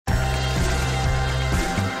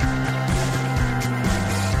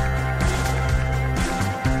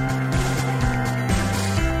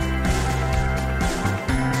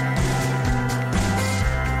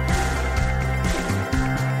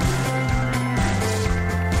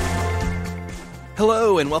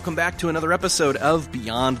Hello, and welcome back to another episode of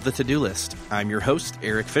Beyond the To-Do List. I'm your host,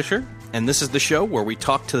 Erik Fisher, and this is the show where we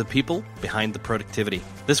talk to the people behind the productivity.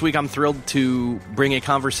 This week, I'm thrilled to bring a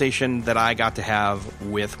conversation that I got to have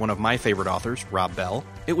with one of my favorite authors, Rob Bell.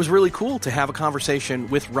 It was really cool to have a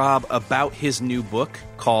conversation with Rob about his new book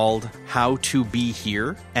called How to Be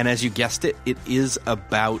Here. And as you guessed it, it is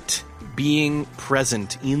about being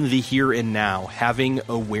present in the here and now, having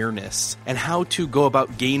awareness, and how to go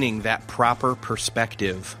about gaining that proper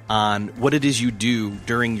perspective on what it is you do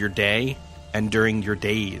during your day and during your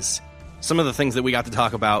days. Some of the things that we got to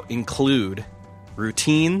talk about include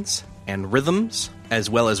routines and rhythms, as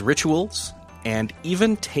well as rituals, and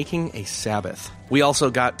even taking a Sabbath. We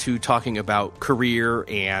also got to talking about career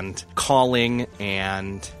and calling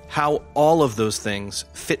and how all of those things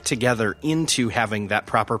fit together into having that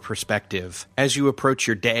proper perspective as you approach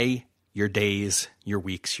your day, your days, your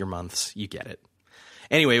weeks, your months. You get it.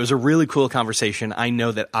 Anyway, it was a really cool conversation. I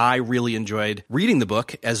know that I really enjoyed reading the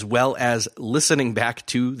book as well as listening back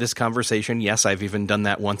to this conversation. Yes, I've even done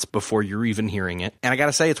that once before you're even hearing it. And I got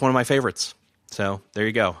to say, it's one of my favorites. So there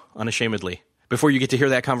you go, unashamedly. Before you get to hear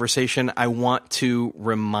that conversation, I want to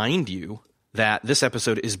remind you that this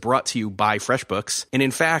episode is brought to you by FreshBooks. And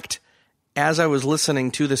in fact, as I was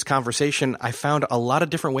listening to this conversation, I found a lot of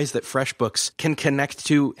different ways that FreshBooks can connect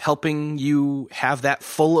to helping you have that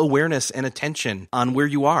full awareness and attention on where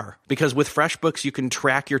you are. Because with FreshBooks, you can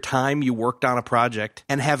track your time you worked on a project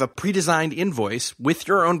and have a pre-designed invoice with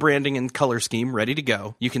your own branding and color scheme ready to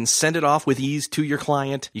go. You can send it off with ease to your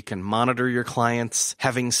client. You can monitor your clients.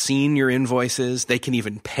 Having seen your invoices, they can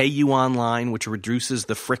even pay you online, which reduces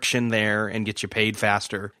the friction there and gets you paid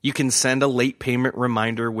faster. You can send a late payment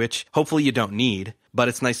reminder, which hopefully you don't need, but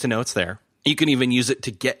it's nice to know it's there. You can even use it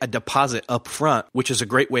to get a deposit up front, which is a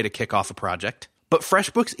great way to kick off a project. But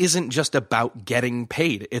FreshBooks isn't just about getting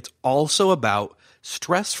paid. It's also about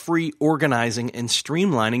stress-free organizing and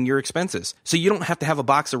streamlining your expenses, so you don't have to have a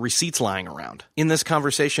box of receipts lying around. In this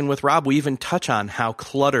conversation with Rob, we even touch on how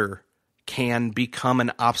clutter can become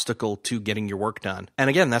an obstacle to getting your work done. And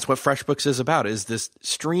again, that's what FreshBooks is about, is this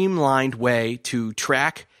streamlined way to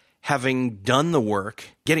track having done the work,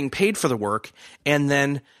 getting paid for the work, and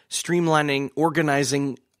then streamlining,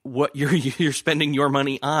 organizing what you're spending your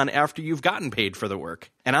money on after you've gotten paid for the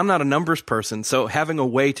work. And I'm not a numbers person, so having a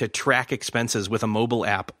way to track expenses with a mobile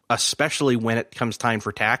app, especially when it comes time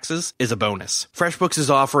for taxes, is a bonus. FreshBooks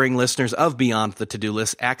is offering listeners of Beyond the To-Do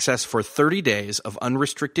List access for 30 days of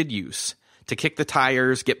unrestricted use to kick the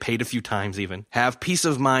tires, get paid a few times even, have peace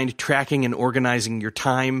of mind tracking and organizing your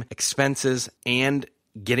time, expenses, and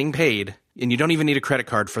getting paid, and you don't even need a credit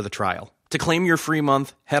card for the trial. To claim your free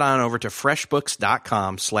month, head on over to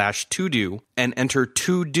freshbooks.com/todo and enter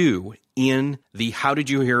to do in the How Did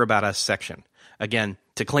You Hear About Us section. Again,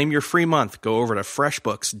 to claim your free month, go over to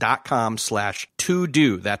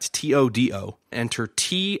freshbooks.com/todo. That's TODO. Enter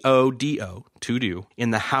TODO, to do,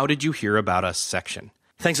 in the How Did You Hear About Us section.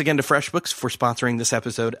 Thanks again to FreshBooks for sponsoring this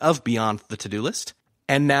episode of Beyond the To-Do List.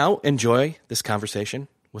 And now enjoy this conversation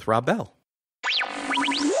with Rob Bell.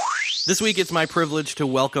 This week, it's my privilege to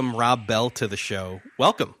welcome Rob Bell to the show.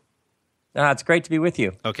 Welcome. It's great to be with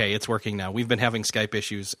you. Okay, it's working now. We've been having Skype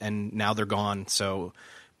issues, and now they're gone. So,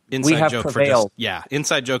 inside joke for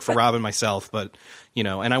inside joke for Rob and myself. But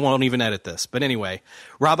and I won't even edit this. But anyway,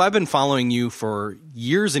 Rob, I've been following you for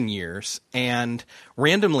years and years, and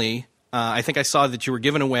randomly, I think I saw that you were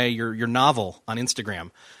giving away your novel on Instagram.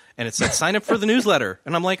 And it said, sign up for the newsletter.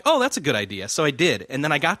 And I'm like, oh, that's a good idea. So I did. And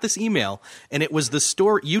then I got this email, and it was the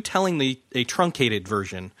story, you telling a truncated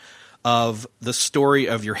version of the story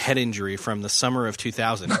of your head injury from the summer of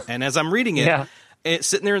 2000. And as I'm reading it, it's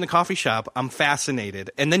sitting there in the coffee shop, I'm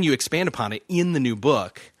fascinated. And then you expand upon it in the new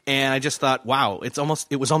book. And I just thought, wow, it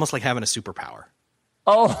was almost like having a superpower.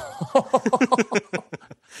 Oh,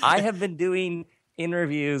 I have been doing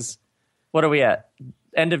interviews. What are we at?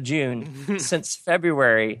 End of June, since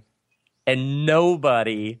February, and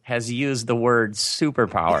nobody has used the word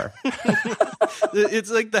superpower.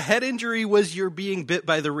 It's like the head injury was you're being bit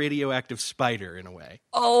by the radioactive spider in a way.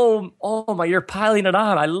 Oh my, you're piling it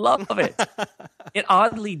on. I love it. It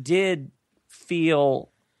oddly did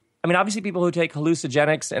feel, obviously people who take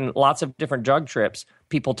hallucinogenics and lots of different drug trips,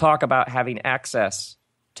 people talk about having access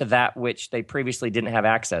to that which they previously didn't have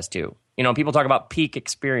access to. People talk about peak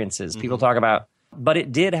experiences. People talk about, but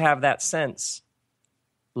it did have that sense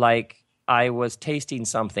like I was tasting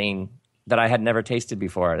something that I had never tasted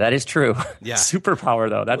before. That is true. Yeah. Superpower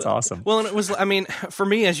though. That's awesome. Well, and it was, for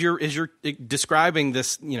me, as you're describing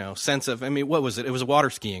this, sense of, what was it? It was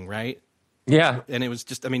water skiing, right? Yeah. And it was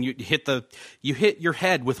just, you hit your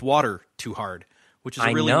head with water too hard which is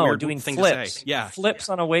a really weird doing thing flips, to say. Yeah. flips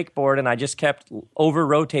on a wakeboard, and I just kept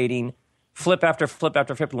over-rotating, flip after flip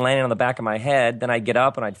after flip, landing on the back of my head. Then I'd get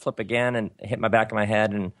up and I'd flip again and hit my back of my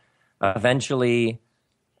head, and eventually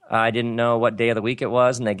I didn't know what day of the week it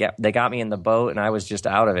was, and they got me in the boat, and I was just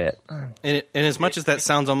out of it. And as much as that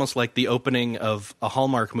sounds almost like the opening of a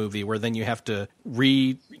Hallmark movie, where then you have to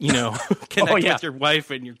connect with your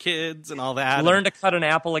wife and your kids and all that. Learn to cut an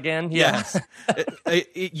apple again. Yes.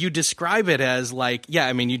 You describe it as like,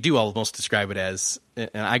 you do almost describe it as, and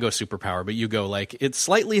I go superpower, but you go like, it's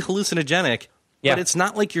slightly hallucinogenic. Yeah. But it's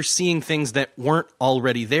not like you're seeing things that weren't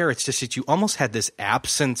already there. It's just that you almost had this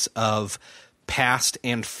absence of past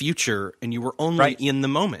and future, and you were only in the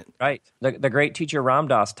moment. Right. The great teacher Ram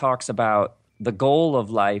Dass talks about the goal of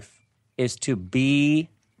life is to be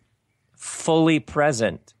fully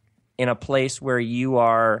present in a place where you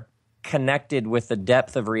are connected with the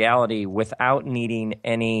depth of reality without needing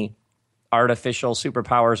any artificial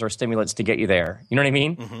superpowers or stimulants to get you there. You know what I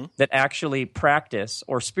mean? Mm-hmm. That actually practice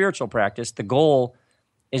or spiritual practice, the goal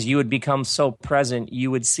is you would become so present, you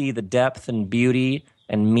would see the depth and beauty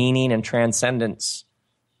and meaning and transcendence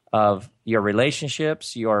of your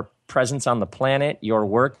relationships, your presence on the planet, your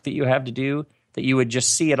work that you have to do, that you would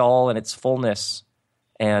just see it all in its fullness.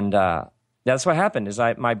 And that's what happened, is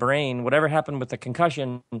my brain, whatever happened with the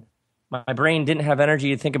concussion, my brain didn't have energy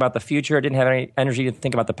to think about the future. It didn't have any energy to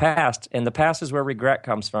think about the past. And the past is where regret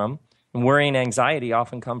comes from. And worry and anxiety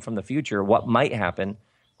often come from the future, what might happen.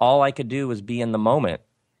 All I could do was be in the moment.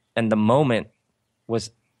 And the moment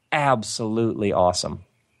was absolutely awesome.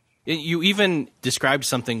 You even described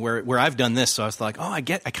something where I've done this, so I was like, I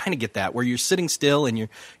kind of get that, where you're sitting still and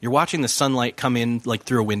you're watching the sunlight come in like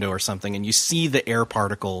through a window or something, and you see the air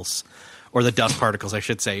particles, or the dust particles, I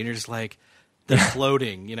should say, and you're just like, they're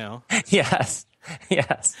floating, you know? Yes.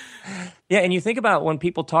 Yeah, and you think about when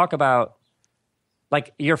people talk about,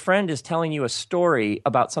 like, your friend is telling you a story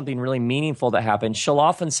about something really meaningful that happened, she'll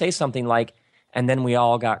often say something like, and then we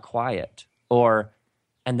all got quiet, or,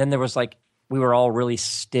 and then there was like, we were all really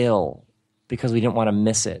still because we didn't want to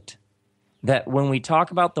miss it. That when we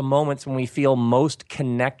talk about the moments when we feel most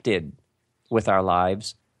connected with our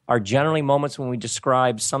lives are generally moments when we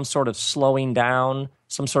describe some sort of slowing down,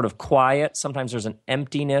 some sort of quiet. Sometimes there's an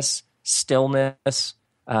emptiness, stillness,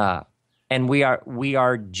 and we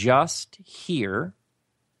are just here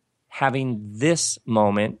having this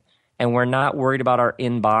moment, and we're not worried about our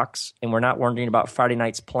inbox, and we're not worrying about Friday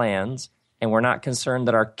night's plans, and we're not concerned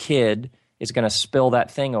that our kid is going to spill that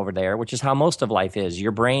thing over there, which is how most of life is.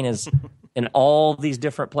 Your brain is in all these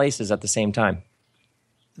different places at the same time.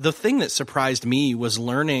 The thing that surprised me was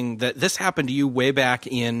learning that this happened to you way back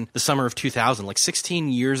in the summer of 2000, like 16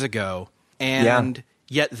 years ago. And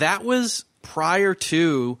yet that was prior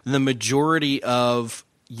to the majority of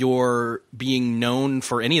your being known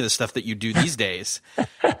for any of the stuff that you do these days.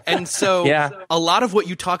 And so a lot of what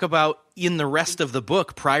you talk about in the rest of the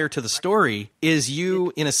book prior to the story is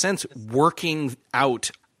you, in a sense, working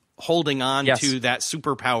out, holding on to that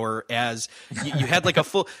superpower as you had like a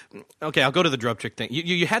full – okay, I'll go to the drug trip thing.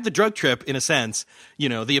 You had the drug trip in a sense, you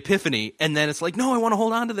know, the epiphany, and then it's like, no, I want to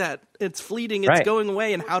hold on to that. It's fleeting. It's going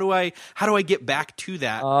away. And how do I get back to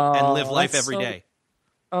that and live life every day?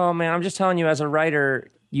 Oh, man, I'm just telling you, as a writer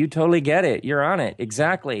 – you totally get it. You're on it.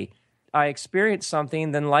 Exactly. I experienced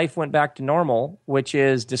something, then life went back to normal, which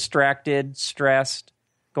is distracted, stressed,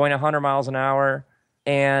 going 100 miles an hour,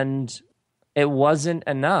 and it wasn't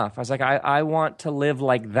enough. I was like, I want to live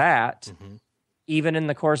like that, even in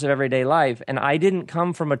the course of everyday life. And I didn't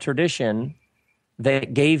come from a tradition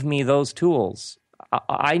that gave me those tools.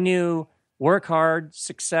 I knew work hard,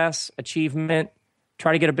 success, achievement,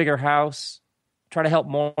 try to get a bigger house, try to help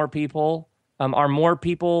more people. Are more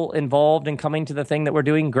people involved in coming to the thing that we're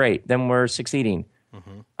doing? Great, then we're succeeding.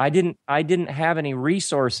 I didn't have any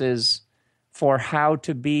resources for how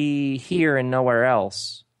to be here and nowhere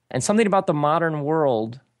else. And something about the modern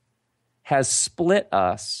world has split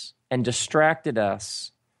us and distracted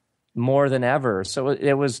us more than ever. So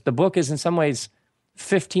the book is in some ways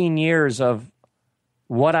 15 years of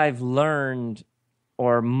what I've learned,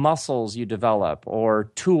 or muscles you develop,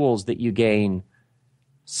 or tools that you gain,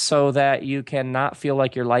 so that you cannot feel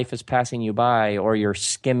like your life is passing you by, or you're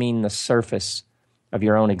skimming the surface of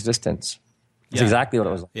your own existence. That's exactly what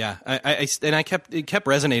it was like. Yeah, it kept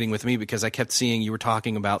resonating with me because I kept seeing you were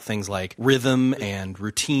talking about things like rhythm and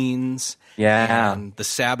routines, and the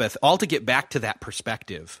Sabbath, all to get back to that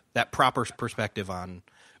perspective, that proper perspective on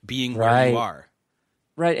being where you are.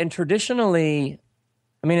 Right, and traditionally,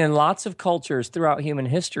 I mean, in lots of cultures throughout human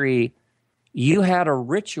history, you had a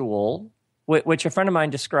ritual, which a friend of mine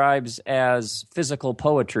describes as physical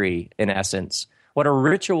poetry, in essence, What a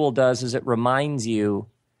ritual does is it reminds you,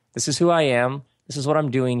 this is who I am, this is what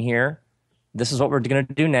I'm doing here, this is what we're going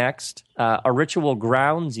to do next. A ritual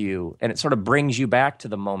grounds you, and it sort of brings you back to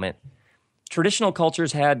the moment. Traditional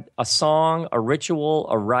cultures had a song, a ritual,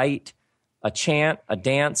 a rite, a chant, a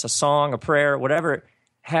dance, a song, a prayer, whatever,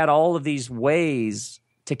 had all of these ways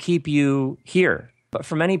to keep you here. But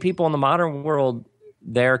for many people in the modern world,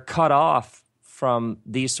 they're cut off from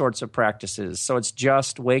these sorts of practices. So it's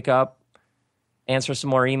just wake up, answer some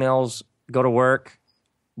more emails, go to work,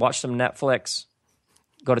 watch some Netflix,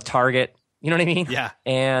 go to Target. You know what I mean? Yeah.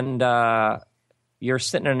 And you're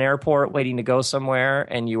sitting in an airport waiting to go somewhere,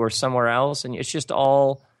 and you were somewhere else, and it's just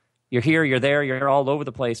all, you're here, you're there, you're all over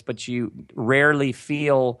the place, but you rarely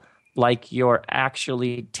feel like you're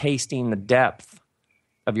actually tasting the depth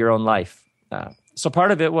of your own life. So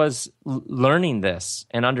part of it was learning this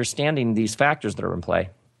and understanding these factors that are in play.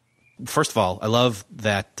 First of all, I love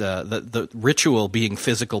that the ritual being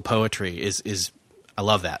physical poetry is I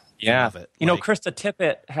love that. Yeah. I love it. You know, Krista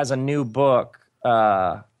Tippett has a new book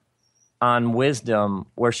on wisdom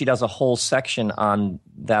where she does a whole section on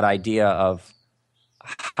that idea of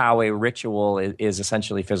how a ritual is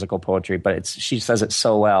essentially physical poetry, but she says it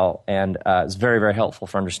so well, and it's very, very helpful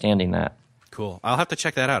for understanding that. Cool. I'll have to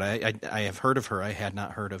check that out. I have heard of her. I had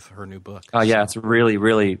not heard of her new book. Oh, yeah. It's really,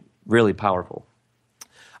 really, really powerful.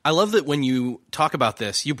 I love that when you talk about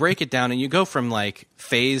this, you break it down and you go from like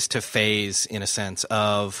phase to phase in a sense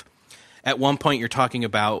of, at one point you're talking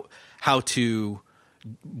about how to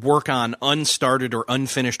work on unstarted or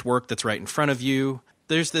unfinished work that's right in front of you.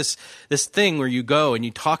 There's this thing where you go and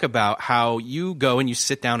you talk about how you go and you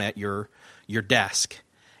sit down at your desk,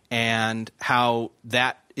 and how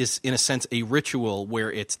that is in a sense a ritual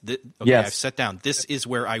where it's yes. I've sat down. This is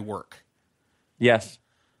where I work. Yes.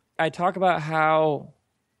 I talk about how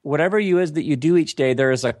whatever is that you do each day,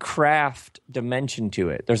 there is a craft dimension to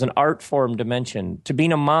it. There's an art form dimension. To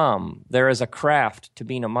being a mom, there is a craft to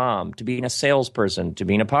being a mom, to being a salesperson, to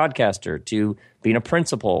being a podcaster, to being a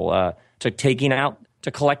principal,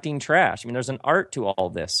 to collecting trash. I mean, there's an art to all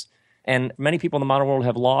this. And many people in the modern world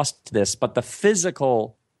have lost this, but the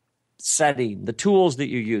physical setting, the tools that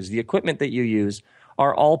you use, the equipment that you use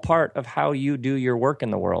are all part of how you do your work in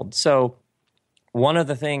the world. So one of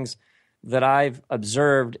the things that I've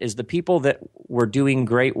observed is the people that were doing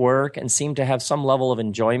great work and seemed to have some level of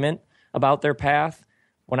enjoyment about their path,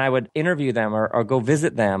 when I would interview them or go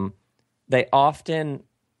visit them, they often,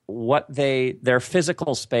 their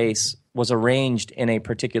physical space was arranged in a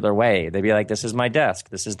particular way. They'd be like, this is my desk,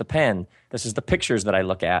 this is the pen, this is the pictures that I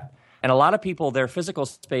look at. And a lot of people, their physical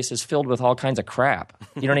space is filled with all kinds of crap.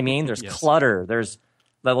 You know what I mean? There's yes. clutter.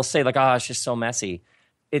 They'll say like, it's just so messy.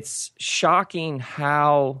 It's shocking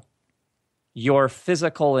how your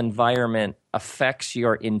physical environment affects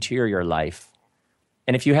your interior life.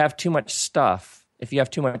 And if you have too much stuff, if you have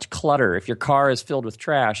too much clutter, if your car is filled with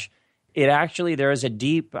trash, there is a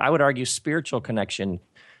deep, I would argue, spiritual connection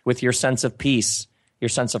with your sense of peace, your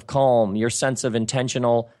sense of calm, your sense of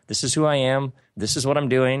intentional, this is who I am, this is what I'm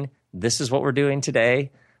doing, this is what we're doing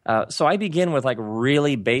today. So I begin with like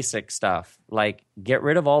really basic stuff, like get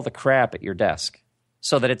rid of all the crap at your desk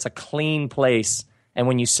so that it's a clean place. And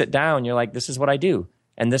when you sit down, you're like, this is what I do,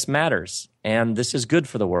 and this matters, and this is good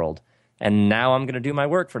for the world, and now I'm going to do my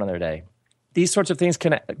work for another day. These sorts of things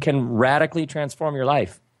can radically transform your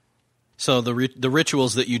life. So the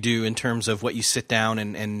rituals that you do in terms of what you sit down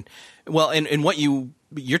and what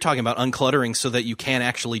you're talking about uncluttering so that you can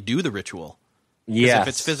actually do the ritual. Yes. If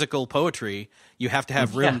it's physical poetry, you have to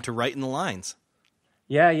have room to write in the lines.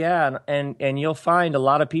 Yeah, and you'll find a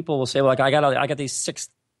lot of people will say, well, like I got these 6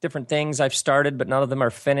 different things I've started, but none of them are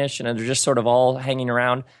finished, and they're just sort of all hanging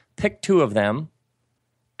around. Pick 2 of them,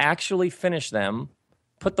 actually finish them,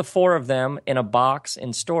 put the 4 of them in a box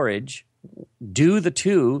in storage, do the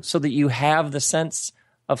 2 so that you have the sense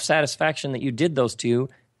of satisfaction that you did those 2,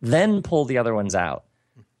 then pull the other ones out.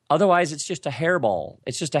 Otherwise, it's just a hairball.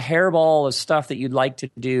 It's just a hairball of stuff that you'd like to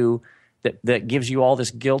do that gives you all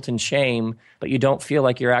this guilt and shame, but you don't feel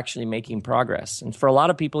like you're actually making progress. And for a lot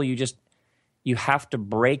of people, you have to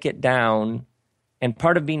break it down. And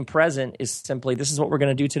part of being present is simply, this is what we're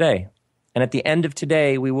going to do today. And at the end of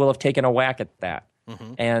today, we will have taken a whack at that.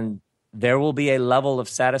 Mm-hmm. And there will be a level of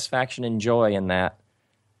satisfaction and joy in that.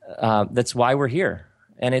 That's why we're here.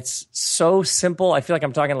 And it's so simple. I feel like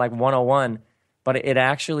I'm talking like 101, but it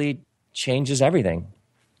actually changes everything.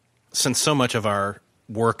 Since so much of our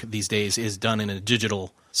work these days is done in a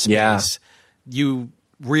digital space, you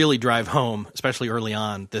really drive home, especially early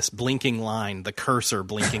on, this blinking line, the cursor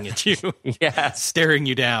blinking at you, yes, staring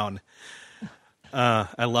you down.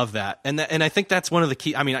 I love that. And I think that's one of the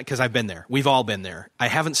key, I mean, because I've been there. We've all been there. I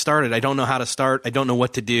haven't started. I don't know how to start. I don't know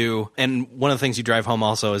what to do. And one of the things you drive home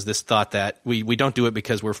also is this thought that we don't do it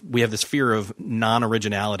because we have this fear of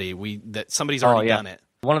non-originality, that somebody's already done it.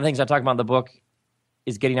 One of the things I talk about in the book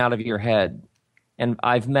is getting out of your head. And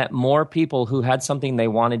I've met more people who had something they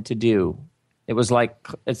wanted to do. It's like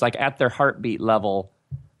at their heartbeat level,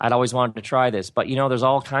 I'd always wanted to try this. But, there's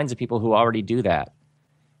all kinds of people who already do that.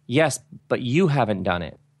 Yes, but you haven't done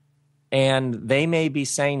it. And they may be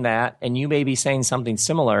saying that, and you may be saying something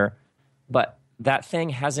similar, but that thing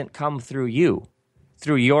hasn't come through you,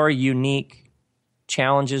 through your unique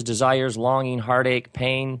challenges, desires, longing, heartache,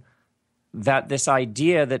 pain, that this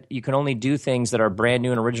idea that you can only do things that are brand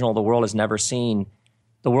new and original the world has never seen.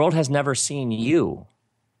 The world has never seen you.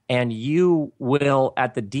 And you will,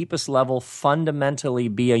 at the deepest level, fundamentally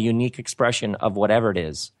be a unique expression of whatever it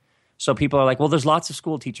is. So people are like, well, there's lots of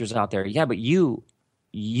school teachers out there. Yeah, but you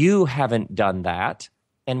haven't done that.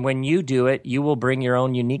 And when you do it, you will bring your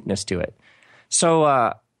own uniqueness to it. So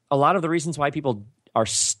a lot of the reasons why people are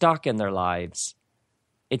stuck in their lives,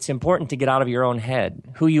 it's important to get out of your own head.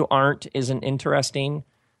 Who you aren't isn't interesting.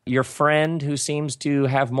 Your friend who seems to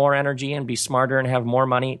have more energy and be smarter and have more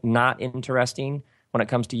money, not interesting when it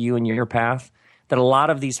comes to you and your path. That a lot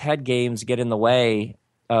of these head games get in the way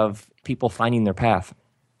of people finding their path.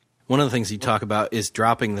 One of the things you talk about is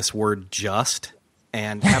dropping this word just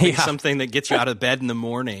and having something that gets you out of bed in the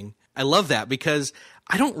morning. I love that because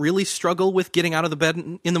I don't really struggle with getting out of the bed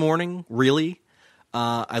in the morning, really.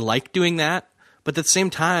 I like doing that. But at the same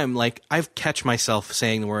time, like, I've catch myself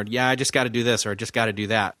saying the word, yeah, I just got to do this or I just got to do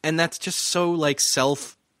that. And that's just so, like,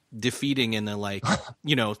 self-defeating in a, like,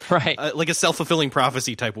 right. Like a self-fulfilling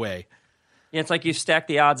prophecy type way. Yeah, it's like you stack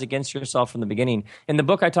the odds against yourself from the beginning. In the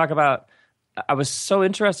book, I talk about, I was so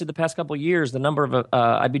interested the past couple of years, the number of,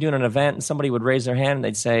 I'd be doing an event and somebody would raise their hand and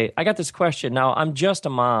they'd say, I got this question. Now, I'm just a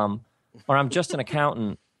mom or I'm just an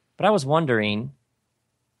accountant, but I was wondering,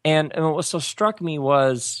 and what was so struck me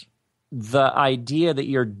was the idea that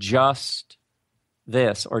you're just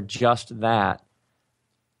this or just that,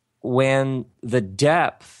 when the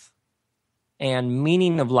depth and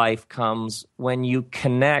meaning of life comes when you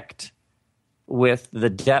connect with the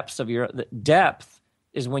depths of the depth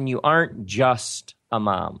is when you aren't just a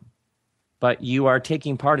mom, but you are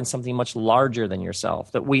taking part in something much larger than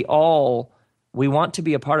yourself, that we want to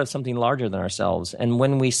be a part of something larger than ourselves. And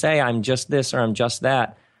when we say, I'm just this or I'm just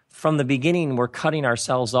that, from the beginning, we're cutting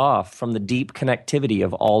ourselves off from the deep connectivity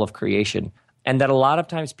of all of creation. And that a lot of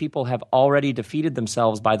times people have already defeated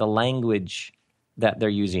themselves by the language that they're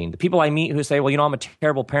using. The people I meet who say, well, I'm a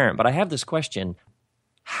terrible parent, but I have this question.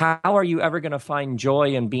 How are you ever going to find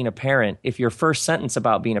joy in being a parent if your first sentence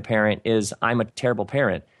about being a parent is, I'm a terrible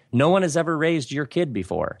parent? No one has ever raised your kid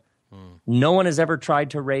before. No one has ever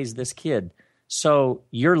tried to raise this kid. So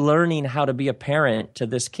you're learning how to be a parent to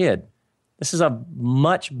this kid. This is a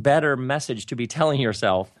much better message to be telling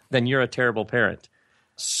yourself than you're a terrible parent.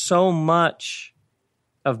 So much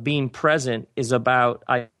of being present is about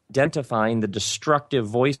identifying the destructive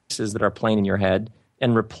voices that are playing in your head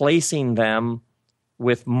and replacing them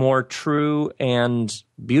with more true and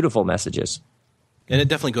beautiful messages. And it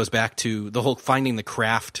definitely goes back to the whole finding the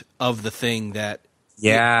craft of the thing that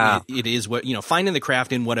it is what, finding the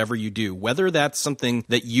craft in whatever you do, whether that's something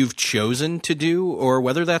that you've chosen to do or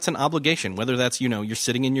whether that's an obligation, whether that's, you're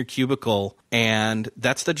sitting in your cubicle and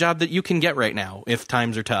that's the job that you can get right now if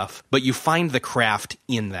times are tough, but you find the craft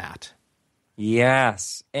in that.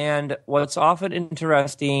 Yes. And what's often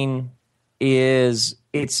interesting is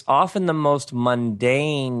it's often the most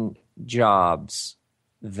mundane jobs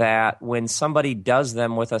that when somebody does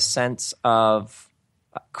them with a sense of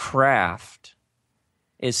craft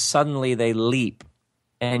is suddenly they leap.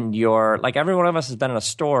 And you're like, every one of us has been in a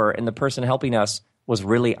store and the person helping us was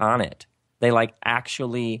really on it. They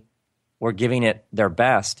actually were giving it their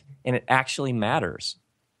best and it actually matters.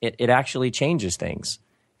 It actually changes things.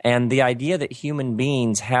 And the idea that human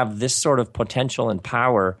beings have this sort of potential and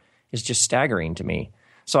power is just staggering to me.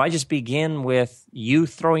 So I just begin with you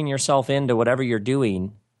throwing yourself into whatever you're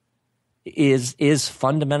doing is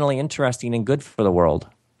fundamentally interesting and good for the world.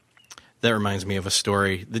 That reminds me of a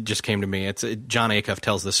story that just came to me. It's John Acuff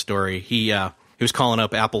tells this story. He was calling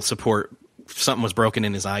up Apple support. Something was broken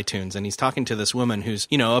in his iTunes, and he's talking to this woman who's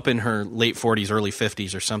up in her late 40s, early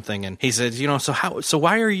 50s or something. And he says, so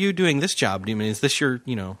why are you doing this job? I mean, is this your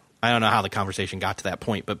I don't know how the conversation got to that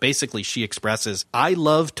point, but basically she expresses, I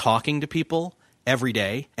love talking to people every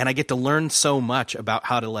day, and I get to learn so much about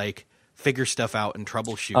how to figure stuff out and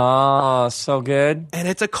troubleshoot. Oh, so good. And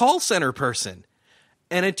it's a call center person.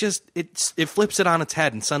 And it flips it on its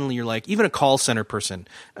head, and suddenly you're like, even a call center person,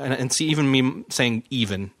 and see, even me saying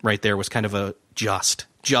even right there was kind of a just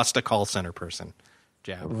a call center person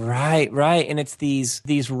jab. Right. And it's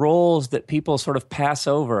these roles that people sort of pass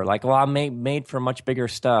over, like, well, I'm made for much bigger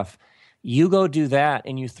stuff. You go do that,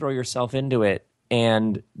 and you throw yourself into it,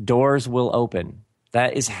 and doors will open.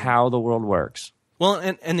 That is how the world works. Well,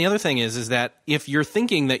 and the other thing is that if you're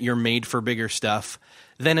thinking that you're made for bigger stuff,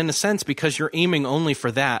 then in a sense, because you're aiming only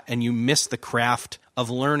for that and you miss the craft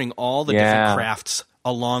of learning all the different crafts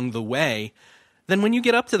along the way, then when you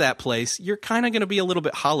get up to that place, you're kind of going to be a little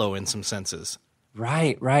bit hollow in some senses.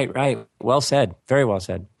 Right. Well said. Very well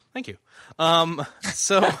said. Thank you.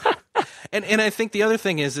 So, and I think the other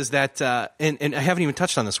thing is that, and I haven't even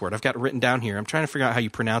touched on this word. I've got it written down here. I'm trying to figure out how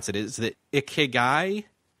you pronounce it. Is it ikigai?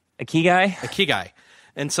 Ikigai.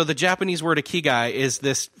 And so the Japanese word ikigai is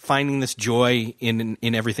this finding this joy in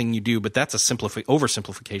everything you do, but that's a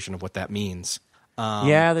oversimplification of what that means.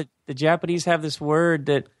 The Japanese have this word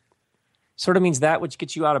that sort of means that which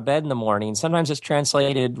gets you out of bed in the morning. Sometimes it's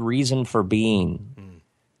translated reason for being.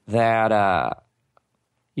 That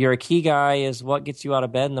your ikigai is what gets you out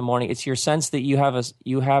of bed in the morning. It's your sense that you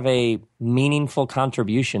have a meaningful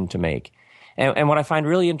contribution to make. And what I find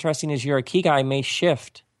really interesting is your ikigai may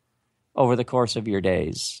shift over the course of your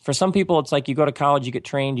days. For some people, it's like you go to college, you get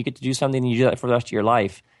trained, you get to do something, and you do that for the rest of your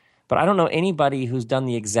life. But I don't know anybody who's done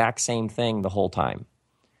the exact same thing the whole time.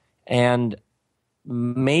 And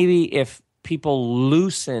maybe if people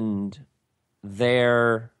loosened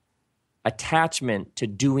their attachment to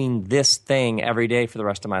doing this thing every day for the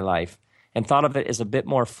rest of my life and thought of it as a bit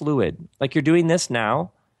more fluid, like you're doing this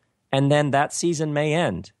now, and then that season may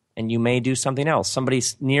end, and you may do something else. Somebody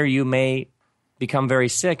near you may become very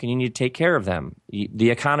sick and you need to take care of them. The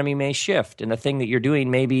economy may shift and the thing that you're doing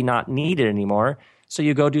may be not needed anymore, so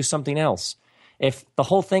you go do something else. If the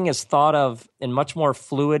whole thing is thought of in much more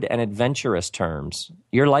fluid and adventurous terms,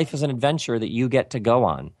 your life is an adventure that you get to go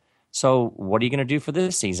on. So what are you going to do for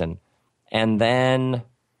this season? And then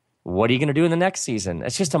what are you going to do in the next season?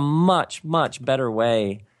 It's just a much, much better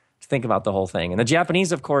way to think about the whole thing. And the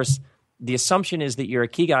Japanese, of course, the assumption is that your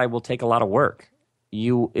ikigai will take a lot of work.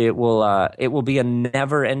 It will be a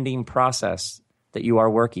never-ending process that you are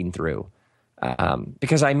working through.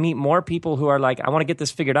 Because I meet more people who are like, I want to get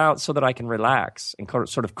this figured out so that I can relax and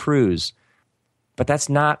sort of cruise. But that's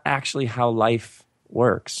not actually how life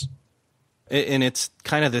works. And it's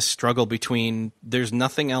kind of this struggle between there's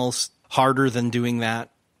nothing else harder than doing that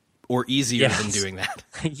or easier than doing that.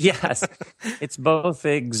 Yes. It's both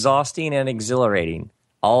exhausting and exhilarating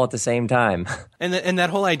all at the same time. And that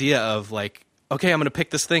whole idea of like, okay, I'm going to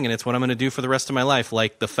pick this thing, and it's what I'm going to do for the rest of my life,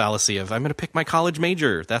 like the fallacy of I'm going to pick my college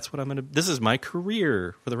major. That's what this is my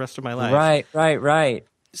career for the rest of my life. Right.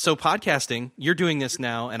 So podcasting, you're doing this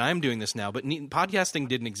now, and I'm doing this now, but podcasting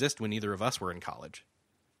didn't exist when either of us were in college.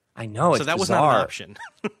 I know, so that bizarre. was not an option.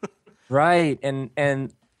 Right,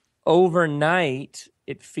 and overnight,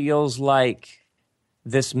 it feels like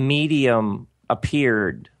this medium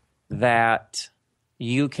appeared that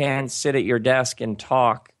you can sit at your desk and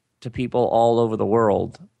talk to people all over the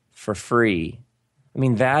world for free. I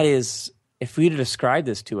mean, that is, if we'd have described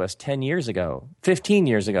this to us 10 years ago, 15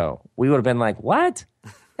 years ago, we would have been like, what?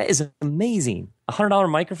 That is amazing.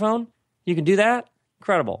 $100 microphone? You can do that?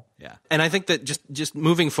 Incredible. Yeah. And I think that just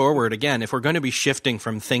moving forward, again, if we're going to be shifting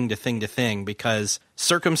from thing to thing to thing because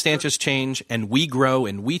circumstances change and we grow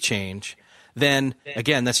and we change, then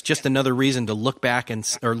again, that's just another reason to look back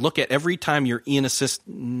or look at every time you're in a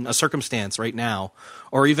circumstance right now,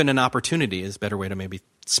 or even an opportunity is a better way to maybe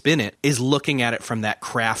spin it, is looking at it from that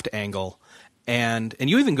craft angle. And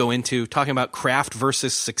you even go into talking about craft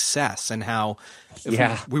versus success and how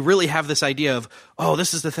we really have this idea of, oh,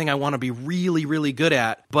 this is the thing I want to be really, really good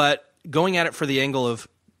at, but going at it for the angle of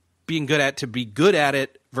being good at to be good at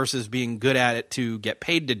it versus being good at it to get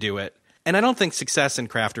paid to do it. And I don't think success and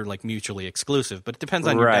craft are like mutually exclusive, but it depends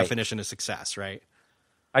on your definition of success, right?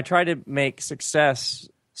 I try to make success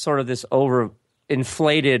sort of this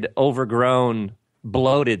inflated, overgrown,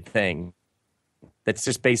 bloated thing. That's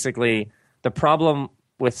just basically the problem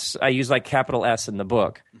with, I use like capital S in the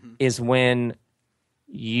book, is when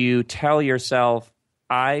you tell yourself,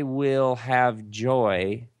 I will have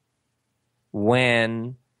joy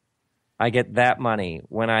when I get that money,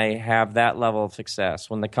 when I have that level of success,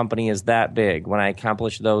 when the company is that big, when I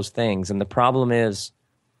accomplish those things. And the problem is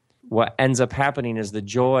what ends up happening is the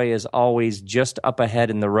joy is always just up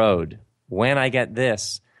ahead in the road. When I get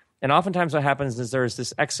this. And oftentimes what happens is there's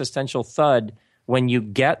this existential thud when you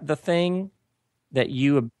get the thing that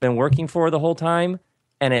you have been working for the whole time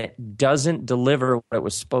and it doesn't deliver what it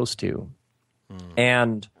was supposed to.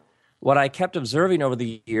 And what I kept observing over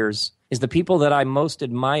the years is the people that I most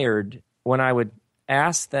admired, when I would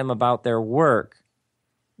ask them about their work,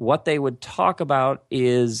 what they would talk about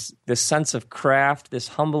is this sense of craft, this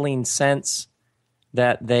humbling sense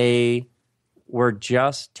that they were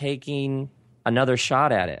just taking another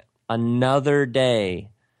shot at it, another day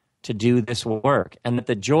to do this work, and that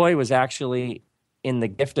the joy was actually in the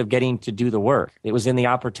gift of getting to do the work. It was in the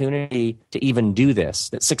opportunity to even do this.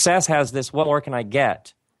 That success has this, what more can I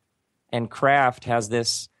get? And craft has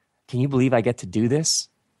this, can you believe I get to do this?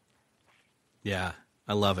 Yeah,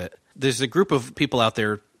 I love it. There's a group of people out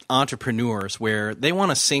there, entrepreneurs, where they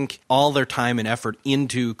want to sink all their time and effort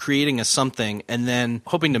into creating a something and then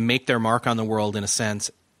hoping to make their mark on the world in a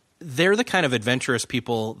sense. They're the kind of adventurous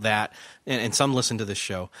people that, and some listen to this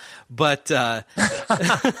show, but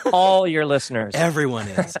all your listeners, everyone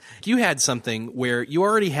is. You had something where you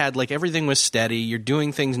already had, like, everything was steady. You're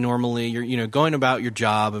doing things normally. You're going about your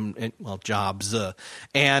job and jobs,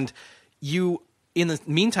 and you. In the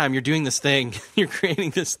meantime, you're doing this thing. You're creating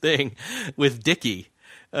this thing with Dickie.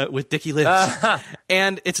 With Dickie Lives.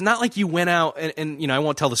 And it's not like you went out and I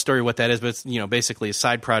won't tell the story what that is, but it's, basically a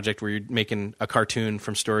side project where you're making a cartoon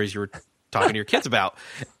from stories you were talking to your kids about.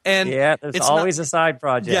 And yeah, there's always a side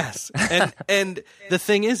project. Yes. And the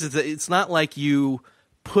thing is that it's not like you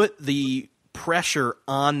put the pressure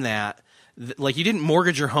on that. Like, you didn't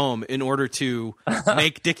mortgage your home in order to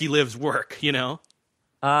make Dickie Lives work,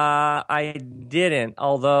 I didn't,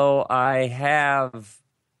 although I have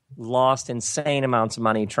lost insane amounts of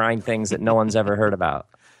money trying things that no one's ever heard about.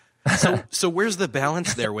 So where's the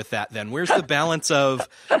balance there with that then? Where's the balance of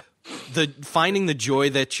finding the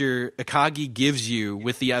joy that your Akagi gives you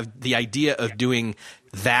with the idea of doing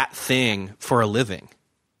that thing for a living?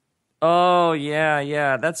 Oh,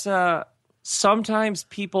 yeah. That's sometimes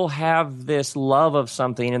people have this love of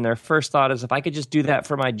something and their first thought is, if I could just do that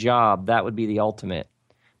for my job, that would be the ultimate.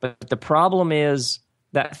 But the problem is,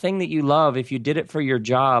 that thing that you love, if you did it for your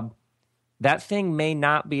job, that thing may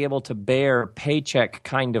not be able to bear paycheck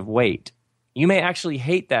kind of weight. You may actually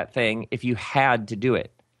hate that thing if you had to do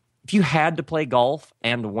it. If you had to play golf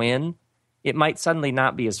and win, it might suddenly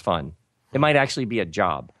not be as fun. It might actually be a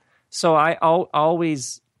job. So I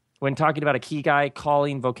always, when talking about a Ikigai,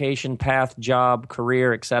 calling, vocation, path, job,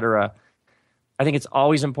 career, etc., I think it's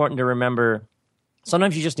always important to remember,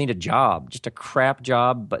 sometimes you just need a job, just a crap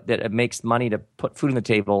job, but that it makes money to put food on the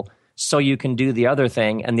table so you can do the other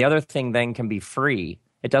thing, and the other thing then can be free.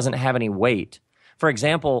 It doesn't have any weight. For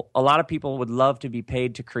example, a lot of people would love to be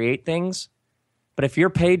paid to create things, but if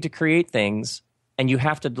you're paid to create things and you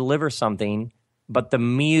have to deliver something, but the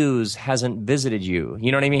muse hasn't visited you,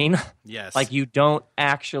 you know what I mean? Yes. Like, you don't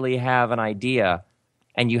actually have an idea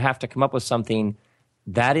and you have to come up with something,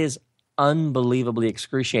 that is unbelievably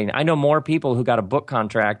excruciating. I know more people who got a book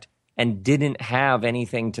contract and didn't have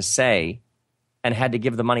anything to say and had to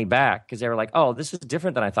give the money back because they were like, oh, this is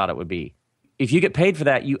different than I thought it would be. If you get paid for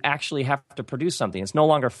that, you actually have to produce something. It's no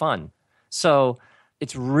longer fun. So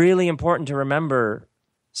it's really important to remember,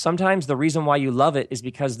 sometimes the reason why you love it is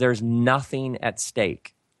because there's nothing at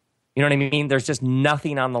stake. You know what I mean? There's just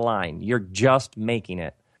nothing on the line. You're just making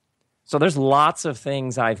it. So there's lots of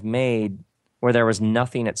things I've made where there was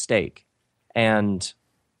nothing at stake. And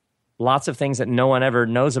lots of things that no one ever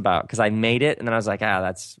knows about because I made it and then I was like,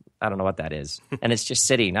 I don't know what that is. And it's just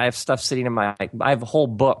sitting. I have stuff sitting I have whole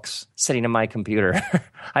books sitting in my computer.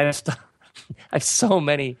 I have so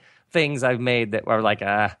many things I've made that are like,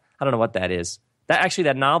 I don't know what that is.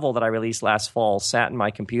 That novel that I released last fall sat in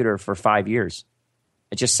my computer for 5 years.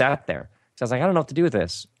 It just sat there. So I was like, I don't know what to do with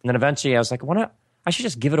this. And then eventually I was like, why not? I should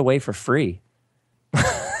just give it away for free.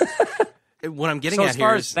 What I'm getting at here is, as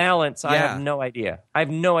far as balance, I have no idea. I have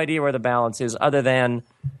no idea where the balance is, other than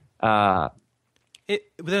there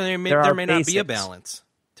may not be a balance,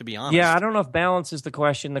 to be honest. Yeah, I don't know if balance is the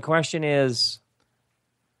question. The question is,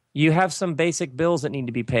 you have some basic bills that need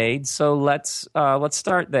to be paid, so let's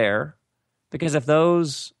start there, because if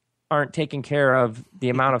those aren't taken care of, the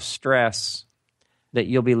amount of stress that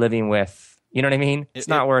you'll be living with, you know what I mean? It's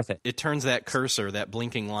not worth it. It turns that cursor, that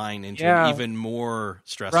blinking line, into an even more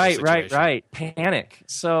stressful situation. Right. Panic.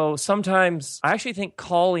 So sometimes I actually think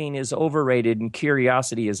calling is overrated and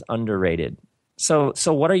curiosity is underrated. So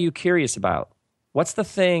what are you curious about? What's the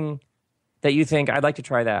thing that you think, I'd like to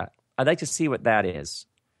try that? I'd like to see what that is.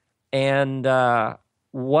 And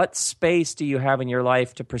what space do you have in your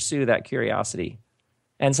life to pursue that curiosity?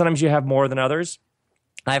 And sometimes you have more than others.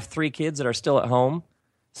 I have 3 kids that are still at home.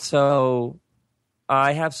 So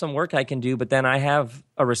I have some work I can do, but then I have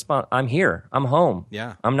a response. I'm here. I'm home.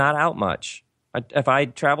 Yeah. I'm not out much. If I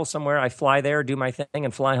travel somewhere, I fly there, do my thing,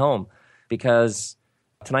 and fly home. because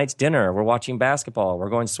tonight's dinner, we're watching basketball, we're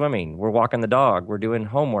going swimming, we're walking the dog, we're doing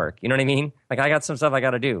homework. You know what I mean? Like, I got some stuff I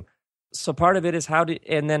got to do. So part of it is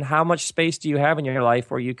and then how much space do you have in your life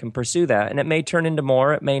where you can pursue that? And it may turn into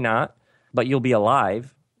more, it may not, but you'll be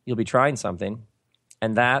alive. You'll be trying something.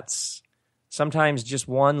 And that's sometimes just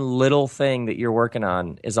one little thing that you're working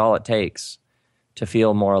on is all it takes to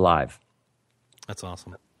feel more alive. That's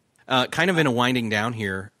awesome. Kind of in a winding down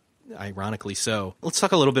here, ironically so, let's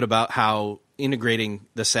talk a little bit about how integrating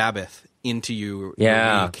the Sabbath into your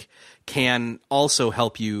week can also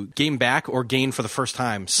help you gain back or gain for the first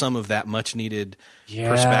time some of that much-needed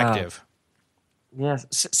perspective. Yes.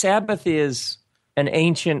 Sabbath is an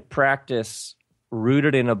ancient practice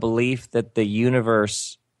rooted in a belief that the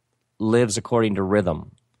universe lives according to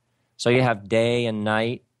rhythm. So you have day and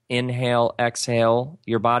night, inhale, exhale.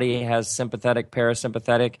 Your body has sympathetic,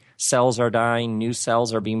 parasympathetic. Cells are dying. New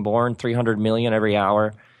cells are being born, 300 million every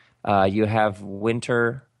hour. You have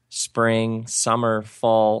winter, spring, summer,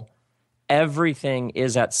 fall. Everything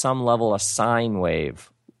is at some level a sine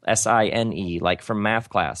wave, S-I-N-E, like from math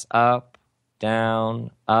class. Up,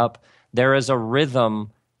 down, up. There is a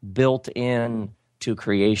rhythm built in to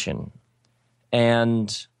creation.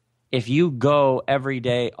 And if you go every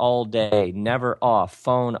day, all day, never off,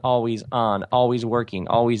 phone always on, always working,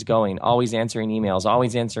 always going, always answering emails,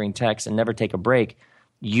 always answering texts, and never take a break,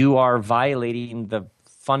 you are violating the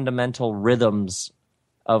fundamental rhythms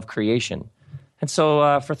of creation. And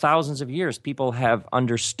so for thousands of years, people have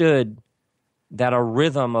understood that a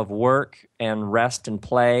rhythm of work and rest and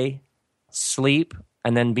play, sleep,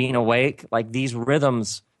 and then being awake, like these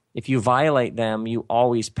rhythms, if you violate them, you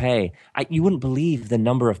always pay. You wouldn't believe the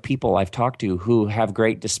number of people I've talked to who have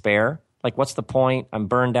great despair. Like, what's the point? I'm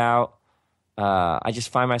burned out. I just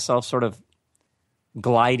find myself sort of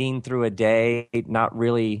gliding through a day, not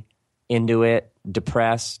really into it,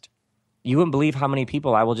 depressed. You wouldn't believe how many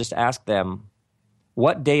people I will just ask them,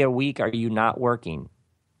 what day a week are you not working,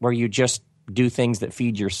 where you just do things that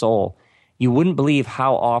feed your soul? You wouldn't believe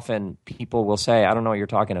how often people will say, I don't know what you're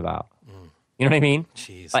talking about. You know what I mean?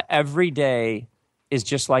 Jeez. Every day is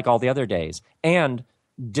just like all the other days. And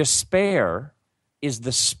despair is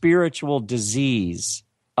the spiritual disease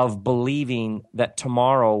of believing that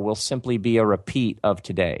tomorrow will simply be a repeat of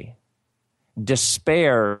today.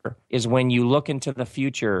 Despair is when you look into the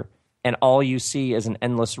future and all you see is an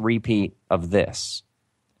endless repeat of this.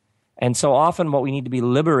 And so often what we need to be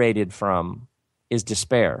liberated from is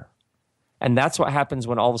despair. And that's what happens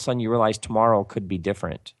when all of a sudden you realize tomorrow could be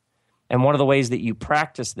different. And one of the ways that you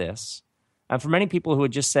practice this, and for many people who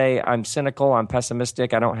would just say, I'm cynical, I'm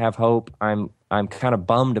pessimistic, I don't have hope, I'm kind of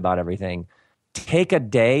bummed about everything, take a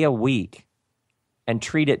day a week and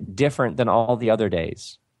treat it different than all the other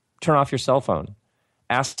days. Turn off your cell phone.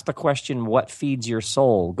 Ask the question, what feeds your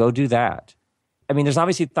soul? Go do that. I mean, there's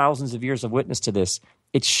obviously thousands of years of witness to this.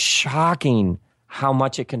 It's shocking how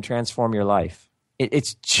much it can transform your life.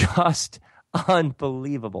 It's just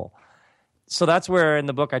unbelievable. So that's where in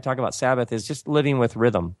the book I talk about Sabbath is just living with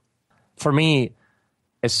rhythm. For me,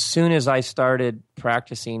 as soon as I started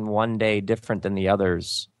practicing one day different than the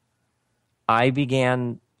others, I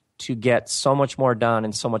began to get so much more done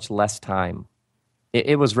in so much less time.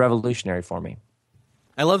 It was revolutionary for me.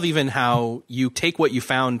 I love even how you take what you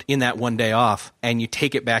found in that one day off and you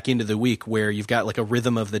take it back into the week where you've got like a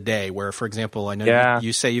rhythm of the day where, for example, I know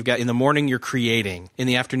you say you've got in the morning you're creating, in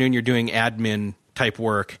the afternoon you're doing admin type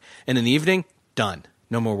work, and in the evening, done.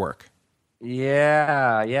 No more work.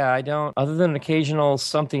 Yeah, I don't, other than occasional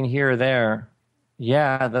something here or there,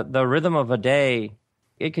 the rhythm of a day,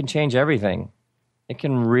 it can change everything. It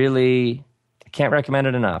can really, I can't recommend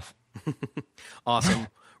it enough. Awesome.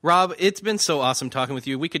 Rob, it's been so awesome talking with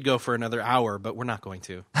you. We could go for another hour, but we're not going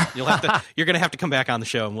to. You're going to have to come back on the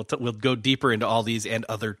show, and we'll go deeper into all these and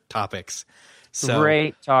other topics. So,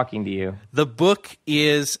 great talking to you. The book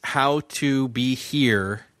is How to Be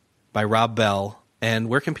Here by Rob Bell. And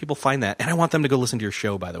where can people find that? And I want them to go listen to your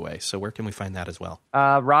show, by the way. So where can we find that as well?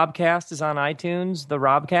 Robcast is on iTunes, the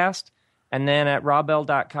Robcast. And then at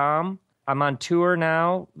robbell.com. I'm on tour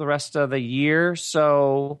now the rest of the year,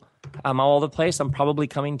 so I'm all over the place. I'm probably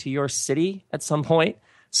coming to your city at some point.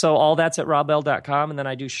 So all that's at robbell.com. And then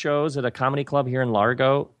I do shows at a comedy club here in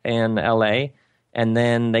Largo and L.A., and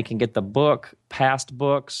then they can get the book, past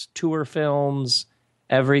books, tour films,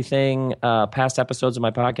 everything. Past episodes of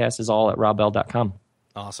my podcast is all at robbell.com.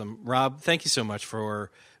 Awesome. Rob, thank you so much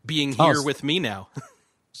for being here with me now.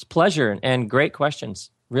 It's a pleasure and great questions.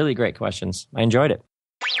 Really great questions. I enjoyed it.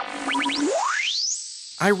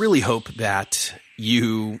 I really hope that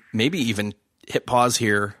you maybe even hit pause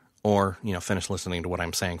here or, finish listening to what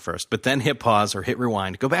I'm saying first, but then hit pause or hit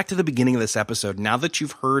rewind. Go back to the beginning of this episode now that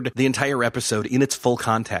you've heard the entire episode in its full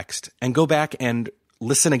context, and go back and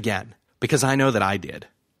listen again, because I know that I did.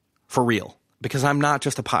 For real. Because I'm not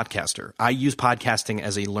just a podcaster. I use podcasting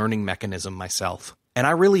as a learning mechanism myself. And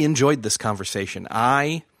I really enjoyed this conversation.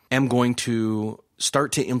 I am going to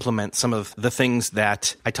start to implement some of the things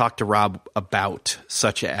that I talked to Rob about,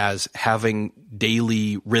 such as having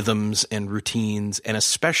daily rhythms and routines, and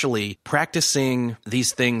especially practicing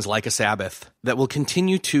these things like a Sabbath that will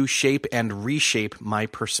continue to shape and reshape my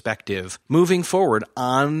perspective moving forward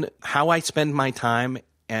on how I spend my time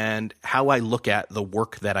and how I look at the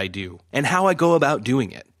work that I do and how I go about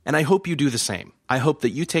doing it. And I hope you do the same. I hope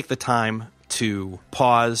that you take the time to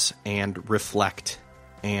pause and reflect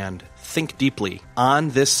and think deeply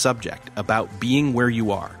on this subject about being where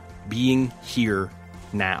you are, being here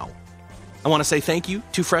now. I want to say thank you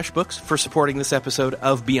to FreshBooks for supporting this episode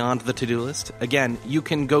of Beyond the To-Do List. Again, you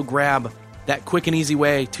can go grab that quick and easy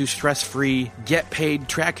way to stress-free, get paid,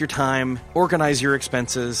 track your time, organize your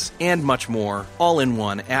expenses, and much more, all in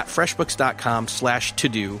one at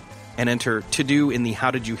freshbooks.com/to-do, and enter to-do in the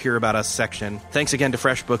How Did You Hear About Us section. Thanks again to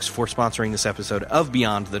FreshBooks for sponsoring this episode of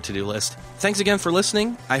Beyond the To-Do List. Thanks again for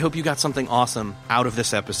listening. I hope you got something awesome out of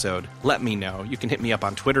this episode. Let me know. You can hit me up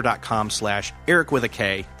on twitter.com/Erik with a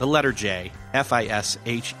K, the letter J,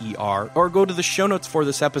 FISHER, or go to the show notes for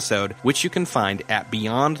this episode, which you can find at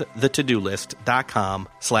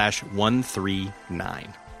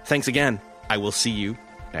beyondthetodolist.com/139. Thanks again. I will see you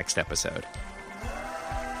next episode.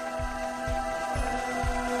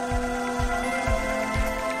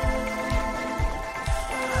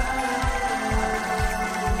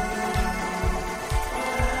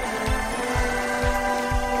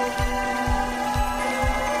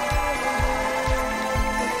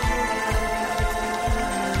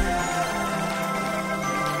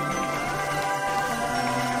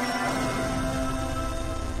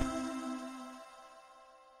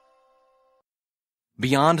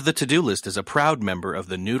 Beyond the To-Do List is a proud member of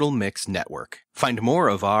the Noodle Mix Network. Find more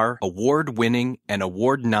of our award-winning and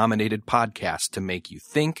award-nominated podcasts to make you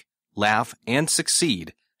think, laugh, and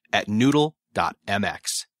succeed at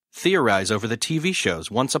noodle.mx. Theorize over the TV shows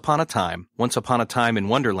Once Upon a Time in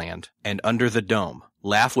Wonderland, and Under the Dome.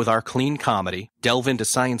 Laugh with our clean comedy, delve into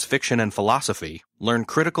science fiction and philosophy, learn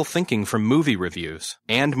critical thinking from movie reviews,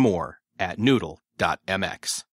 and more at noodle.mx.